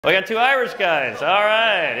We got two Irish guys. All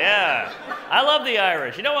right, yeah. I love the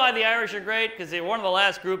Irish. You know why the Irish are great? Because they're one of the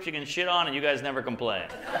last groups you can shit on and you guys never complain.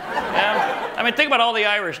 Yeah? I mean, think about all the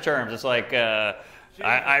Irish terms. It's like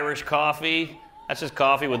Irish coffee. That's just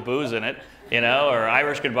coffee with booze in it. You know, or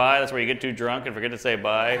Irish goodbye, that's where you get too drunk and forget to say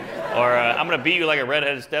bye. Or I'm gonna beat you like a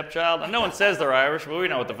redheaded stepchild. No one says they're Irish, but we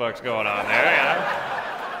know what the fuck's going on there, you know?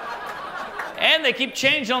 And they keep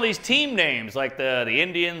changing all these team names, like the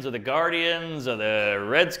Indians or the Guardians or the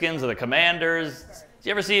Redskins or the Commanders. Did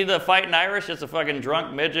you ever see the Fighting Irish? Just a fucking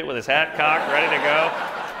drunk midget with his hat cocked, ready to go.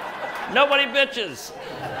 Nobody bitches.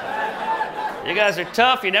 You guys are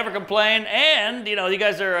tough, you never complain, and, you know, you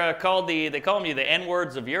guys are they call you the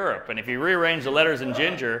N-words of Europe, and if you rearrange the letters in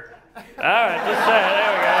ginger, all right, just say it,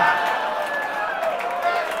 there we go.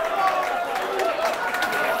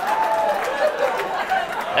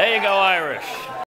 There you go, Irish.